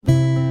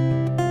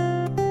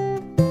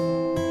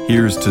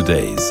Here's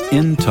today's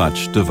In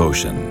Touch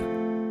devotion.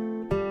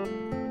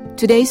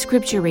 Today's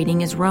scripture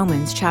reading is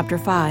Romans chapter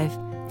 5,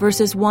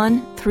 verses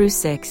 1 through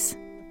 6.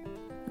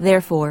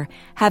 Therefore,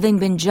 having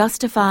been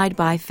justified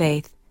by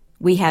faith,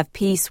 we have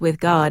peace with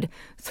God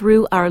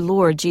through our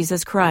Lord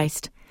Jesus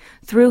Christ,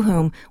 through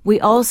whom we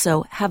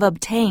also have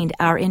obtained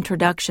our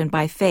introduction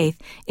by faith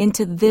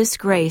into this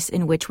grace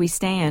in which we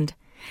stand,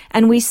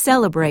 and we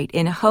celebrate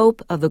in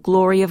hope of the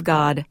glory of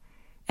God.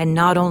 And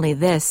not only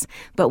this,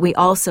 but we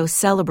also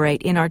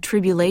celebrate in our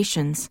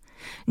tribulations,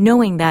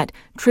 knowing that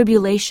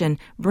tribulation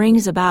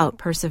brings about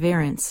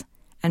perseverance,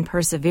 and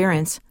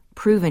perseverance,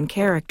 proven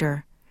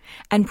character,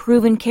 and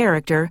proven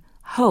character,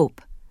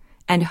 hope.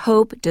 And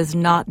hope does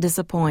not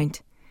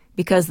disappoint,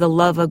 because the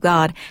love of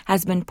God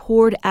has been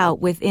poured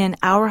out within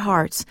our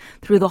hearts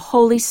through the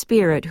Holy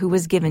Spirit who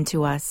was given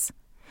to us.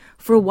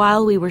 For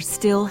while we were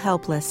still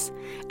helpless,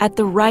 at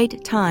the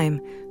right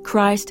time,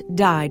 Christ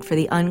died for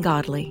the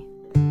ungodly.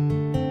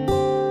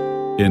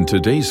 In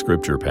today's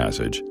scripture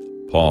passage,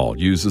 Paul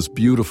uses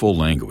beautiful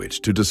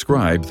language to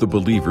describe the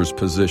believer's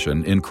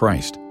position in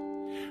Christ.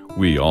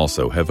 We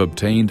also have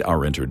obtained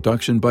our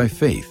introduction by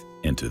faith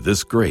into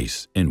this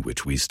grace in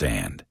which we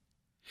stand.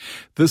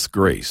 This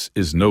grace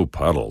is no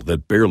puddle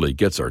that barely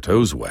gets our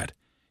toes wet.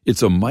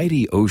 It's a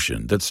mighty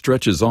ocean that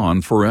stretches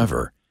on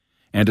forever,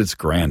 and it's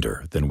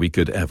grander than we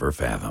could ever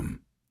fathom.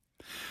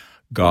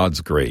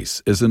 God's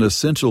grace is an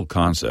essential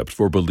concept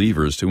for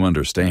believers to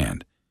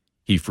understand.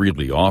 He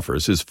freely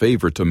offers His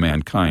favor to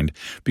mankind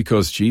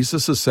because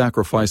Jesus'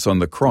 sacrifice on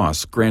the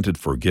cross granted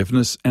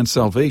forgiveness and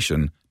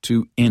salvation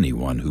to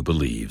anyone who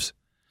believes.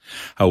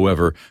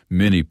 However,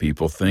 many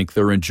people think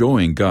they're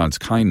enjoying God's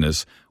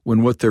kindness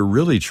when what they're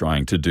really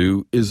trying to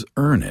do is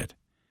earn it.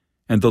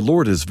 And the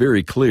Lord is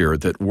very clear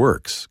that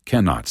works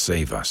cannot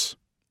save us.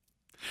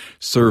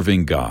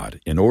 Serving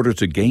God in order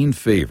to gain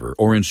favor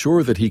or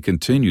ensure that He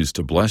continues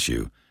to bless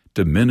you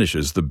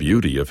diminishes the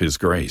beauty of His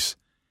grace.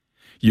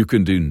 You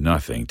can do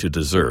nothing to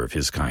deserve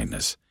His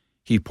kindness.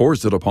 He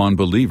pours it upon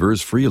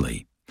believers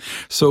freely.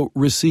 So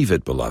receive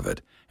it,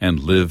 beloved, and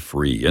live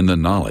free in the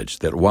knowledge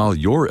that while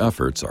your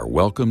efforts are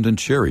welcomed and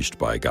cherished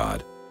by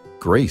God,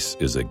 grace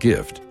is a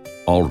gift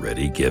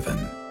already given.